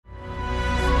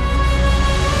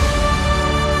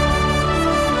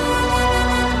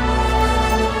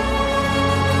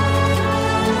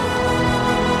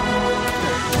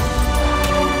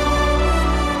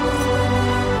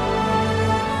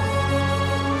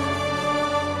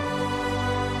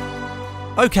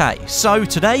Okay, so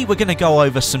today we're going to go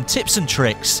over some tips and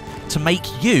tricks to make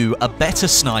you a better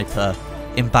sniper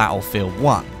in Battlefield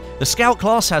 1. The Scout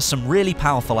class has some really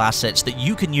powerful assets that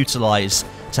you can utilize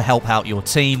to help out your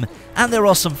team, and there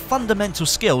are some fundamental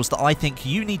skills that I think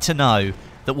you need to know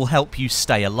that will help you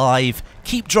stay alive,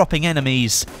 keep dropping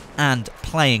enemies, and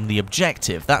playing the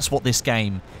objective. That's what this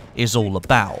game is all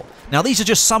about. Now, these are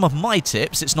just some of my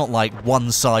tips. It's not like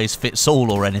one size fits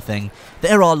all or anything.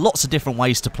 There are lots of different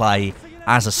ways to play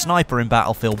as a sniper in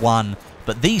Battlefield 1,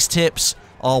 but these tips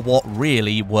are what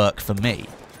really work for me.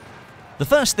 The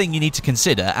first thing you need to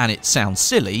consider, and it sounds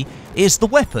silly, is the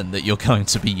weapon that you're going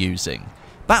to be using.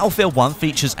 Battlefield 1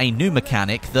 features a new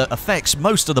mechanic that affects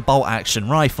most of the bolt-action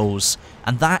rifles,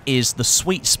 and that is the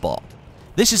sweet spot.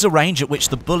 This is a range at which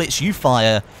the bullets you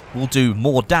fire will do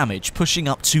more damage, pushing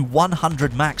up to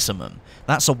 100 maximum.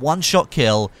 That's a one-shot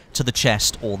kill to the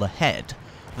chest or the head.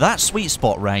 That sweet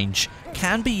spot range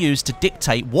can be used to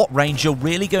dictate what range you're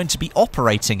really going to be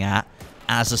operating at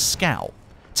as a scout.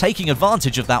 Taking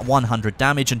advantage of that 100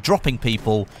 damage and dropping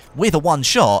people with a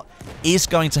one-shot is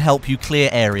going to help you clear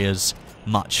areas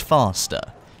much faster.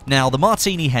 Now, the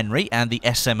Martini Henry and the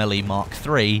SMLE Mark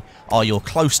III are your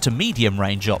close to medium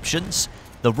range options.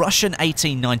 The Russian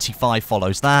 1895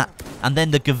 follows that, and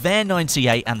then the Gewehr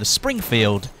 98 and the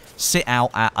Springfield sit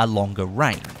out at a longer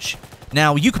range.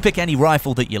 Now, you can pick any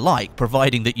rifle that you like,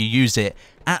 providing that you use it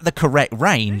at the correct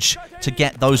range to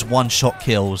get those one-shot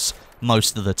kills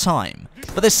most of the time.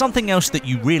 But there's something else that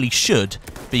you really should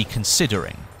be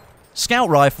considering. Scout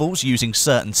rifles using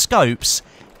certain scopes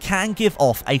can give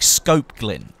off a scope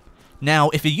glint. Now,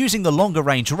 if you're using the longer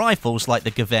range rifles like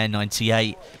the Gewehr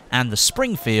 98 and the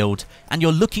Springfield, and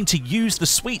you're looking to use the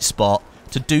sweet spot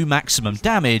to do maximum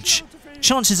damage,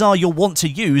 chances are you'll want to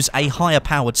use a higher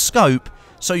powered scope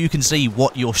so you can see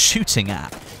what you're shooting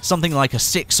at, something like a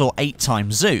 6 or 8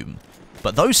 times zoom.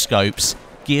 But those scopes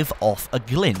give off a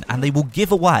glint, and they will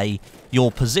give away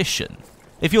your position.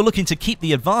 If you're looking to keep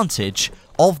the advantage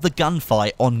of the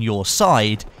gunfight on your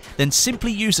side, then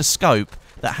simply use a scope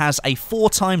that has a 4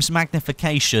 times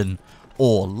magnification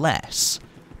or less.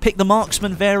 Pick the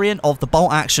marksman variant of the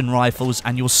bolt-action rifles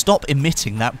and you'll stop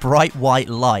emitting that bright white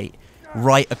light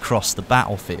right across the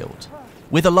battlefield.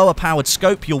 With a lower powered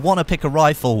scope, you'll want to pick a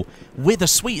rifle with a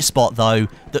sweet spot though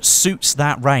that suits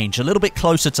that range, a little bit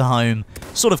closer to home,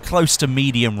 sort of close to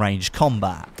medium range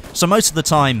combat. So most of the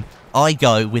time, I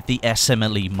go with the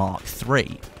SMLE Mark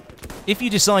III. If you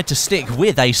decide to stick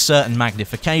with a certain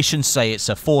magnification, say it's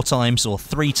a 4 times or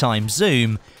 3 times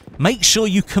zoom, make sure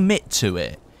you commit to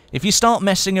it. If you start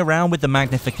messing around with the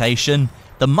magnification,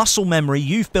 the muscle memory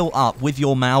you've built up with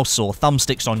your mouse or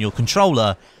thumbsticks on your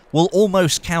controller will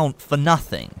almost count for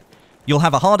nothing. You'll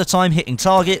have a harder time hitting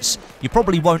targets, you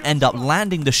probably won't end up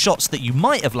landing the shots that you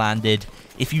might have landed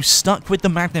if you stuck with the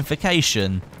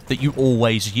magnification that you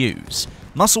always use.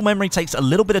 Muscle memory takes a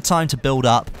little bit of time to build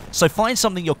up, so find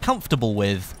something you're comfortable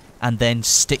with and then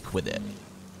stick with it.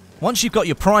 Once you've got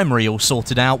your primary all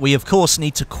sorted out, we of course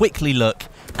need to quickly look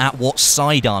at what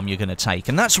sidearm you're going to take,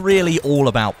 and that's really all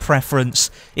about preference.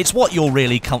 It's what you're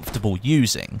really comfortable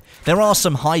using. There are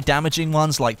some high damaging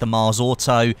ones like the Mars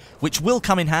Auto, which will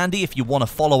come in handy if you want to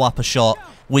follow up a shot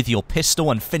with your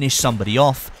pistol and finish somebody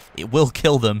off. It will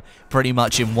kill them pretty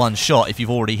much in one shot if you've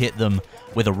already hit them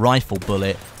with a rifle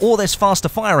bullet. Or there's faster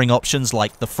firing options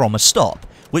like the From a Stop,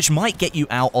 which might get you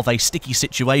out of a sticky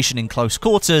situation in close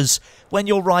quarters when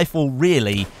your rifle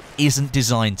really isn't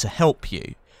designed to help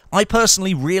you. I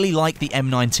personally really like the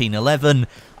M1911.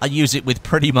 I use it with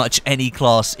pretty much any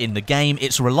class in the game.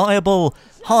 It's reliable,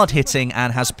 hard-hitting,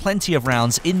 and has plenty of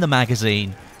rounds in the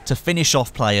magazine to finish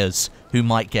off players who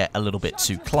might get a little bit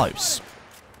too close.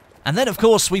 And then, of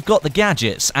course, we've got the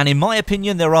gadgets, and in my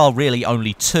opinion, there are really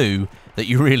only 2 that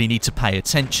you really need to pay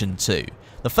attention to.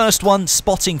 The first one,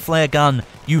 spotting flare gun,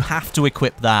 you have to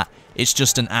equip that. It's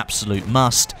just an absolute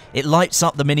must. It lights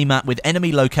up the minimap with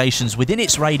enemy locations within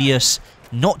its radius,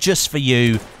 not just for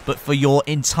you, but for your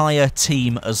entire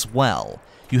team as well.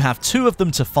 You have 2 of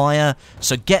them to fire,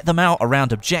 so get them out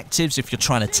around objectives if you're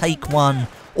trying to take one,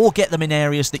 or get them in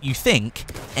areas that you think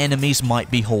enemies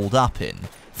might be hauled up in.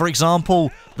 For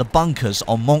example, the bunkers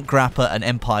on Montgrappa and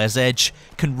Empire's Edge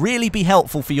can really be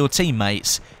helpful for your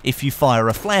teammates if you fire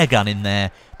a flare gun in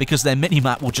there, because their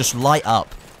minimap will just light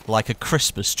up like a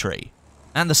Christmas tree.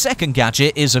 And the second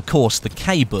gadget is of course the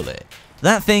K-Bullet.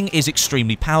 That thing is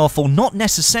extremely powerful, not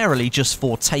necessarily just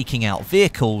for taking out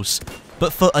vehicles,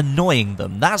 but for annoying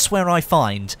them. That's where I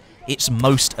find it's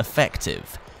most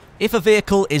effective. If a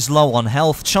vehicle is low on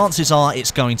health, chances are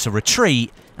it's going to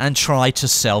retreat and try to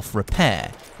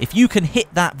self-repair. If you can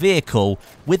hit that vehicle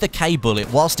with a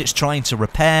K-bullet whilst it's trying to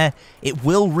repair, it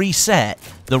will reset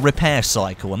the repair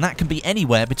cycle, and that can be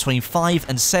anywhere between 5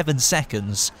 and 7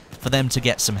 seconds for them to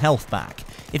get some health back.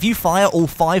 If you fire all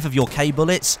 5 of your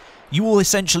K-bullets, you will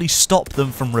essentially stop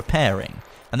them from repairing.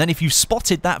 And then if you've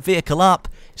spotted that vehicle up,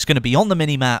 it's going to be on the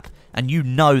minimap, and you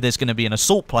know there's going to be an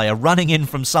assault player running in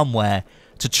from somewhere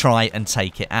to try and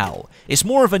take it out. It's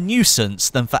more of a nuisance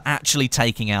than for actually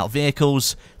taking out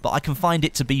vehicles, but I can find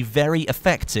it to be very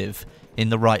effective in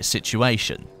the right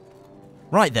situation.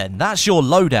 Right then, that's your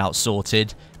loadout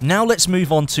sorted. Now let's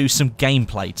move on to some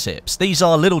gameplay tips. These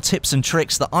are little tips and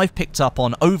tricks that I've picked up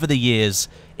on over the years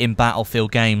in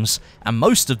Battlefield games, and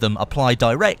most of them apply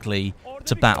directly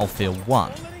to Battlefield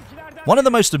 1. One of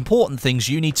the most important things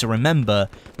you need to remember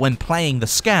when playing the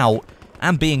Scout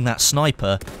and being that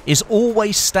sniper is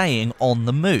always staying on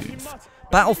the move.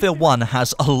 Battlefield 1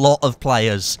 has a lot of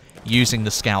players using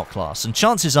the Scout class, and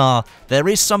chances are there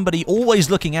is somebody always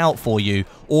looking out for you,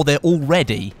 or they're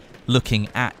already looking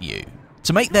at you.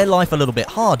 To make their life a little bit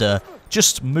harder,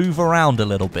 just move around a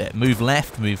little bit. Move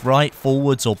left, move right,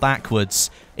 forwards or backwards.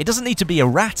 It doesn't need to be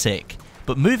erratic,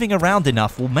 but moving around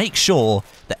enough will make sure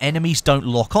that enemies don't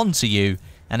lock onto you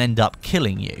and end up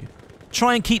killing you.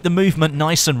 Try and keep the movement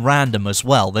nice and random as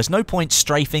well. There's no point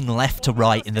strafing left to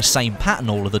right in the same pattern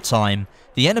all of the time.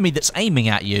 The enemy that's aiming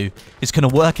at you is going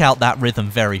to work out that rhythm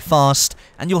very fast,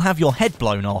 and you'll have your head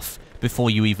blown off before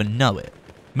you even know it.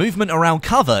 Movement around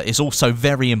cover is also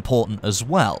very important as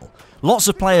well. Lots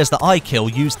of players that I kill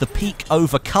use the peek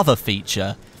over cover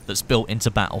feature that's built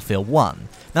into Battlefield 1.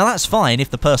 Now that's fine if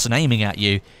the person aiming at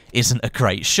you isn't a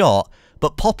great shot,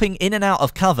 but popping in and out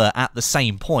of cover at the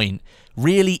same point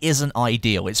really isn't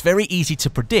ideal. It's very easy to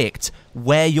predict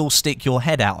where you'll stick your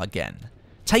head out again.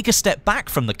 Take a step back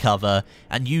from the cover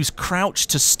and use crouch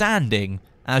to standing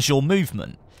as your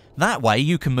movement. That way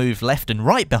you can move left and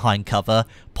right behind cover,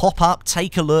 pop up,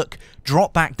 take a look,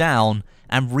 drop back down,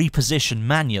 and reposition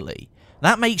manually.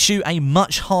 That makes you a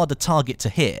much harder target to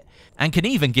hit, and can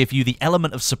even give you the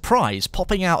element of surprise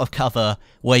popping out of cover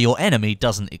where your enemy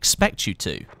doesn't expect you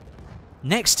to.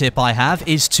 Next tip I have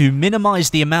is to minimize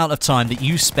the amount of time that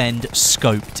you spend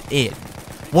scoped in.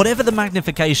 Whatever the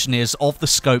magnification is of the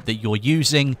scope that you're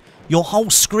using, your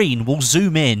whole screen will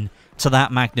zoom in to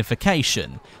that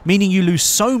magnification, meaning you lose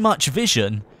so much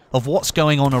vision of what's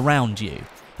going on around you.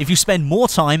 If you spend more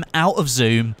time out of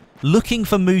zoom, looking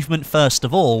for movement first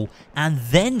of all, and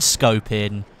then scope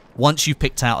in, once you've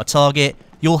picked out a target,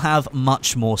 you'll have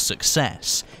much more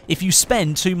success. If you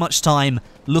spend too much time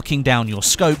looking down your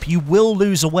scope, you will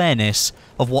lose awareness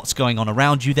of what's going on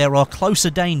around you. There are closer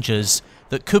dangers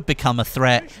that could become a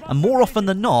threat, and more often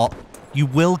than not, you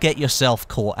will get yourself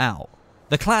caught out.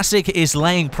 The classic is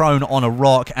laying prone on a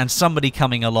rock and somebody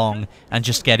coming along and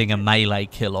just getting a melee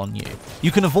kill on you.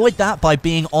 You can avoid that by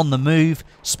being on the move,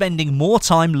 spending more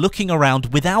time looking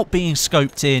around without being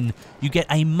scoped in. You get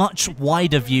a much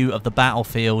wider view of the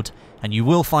battlefield, and you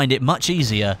will find it much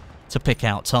easier to pick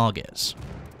out targets.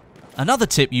 Another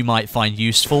tip you might find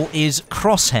useful is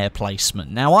crosshair placement.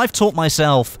 Now, I've taught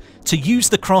myself to use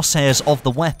the crosshairs of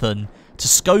the weapon to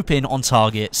scope in on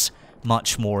targets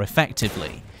much more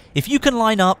effectively. If you can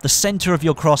line up the center of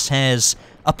your crosshairs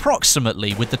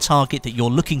approximately with the target that you're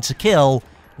looking to kill,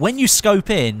 when you scope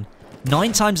in,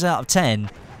 9 times out of 10,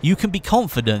 you can be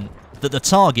confident that the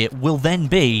target will then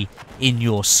be in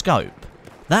your scope.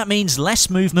 That means less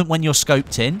movement when you're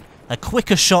scoped in, a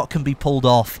quicker shot can be pulled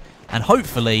off, and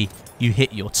hopefully you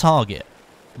hit your target.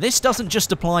 This doesn't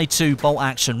just apply to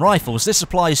bolt-action rifles, this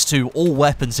applies to all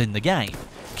weapons in the game.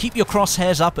 Keep your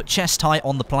crosshairs up at chest height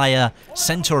on the player,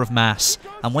 center of mass,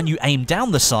 and when you aim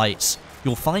down the sights,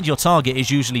 you'll find your target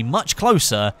is usually much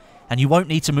closer, and you won't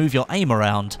need to move your aim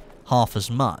around half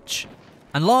as much.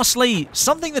 And lastly,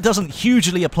 something that doesn't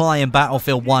hugely apply in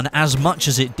Battlefield 1 as much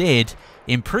as it did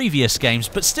in previous games,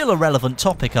 but still a relevant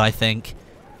topic I think,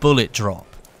 bullet drop.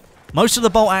 Most of the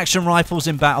bolt-action rifles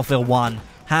in Battlefield 1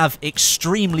 have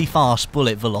extremely fast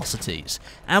bullet velocities,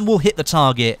 and will hit the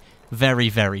target very,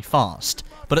 very fast.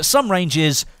 But at some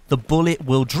ranges, the bullet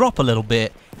will drop a little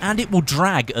bit, and it will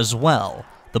drag as well.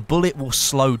 The bullet will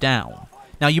slow down.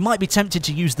 Now, you might be tempted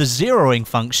to use the zeroing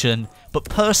function, but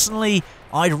personally,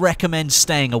 I'd recommend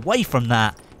staying away from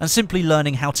that and simply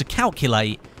learning how to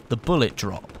calculate the bullet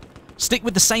drop. Stick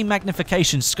with the same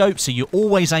magnification scope so you're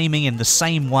always aiming in the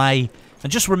same way,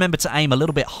 and just remember to aim a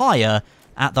little bit higher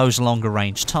at those longer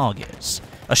range targets.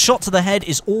 A shot to the head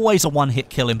is always a one-hit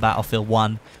kill in Battlefield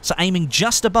 1, so aiming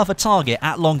just above a target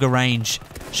at longer range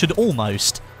should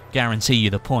almost guarantee you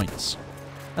the points.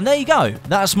 And there you go,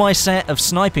 that's my set of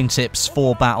sniping tips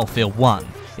for Battlefield 1.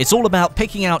 It's all about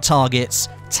picking out targets,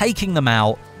 taking them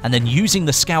out, and then using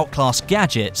the Scout class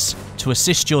gadgets to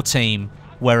assist your team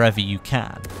wherever you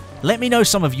can. Let me know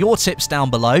some of your tips down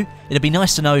below. It'd be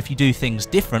nice to know if you do things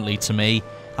differently to me.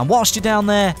 And whilst you're down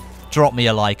there, drop me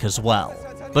a like as well.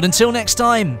 But until next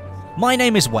time, my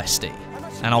name is Westie,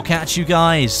 and I'll catch you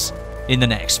guys in the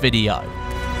next video.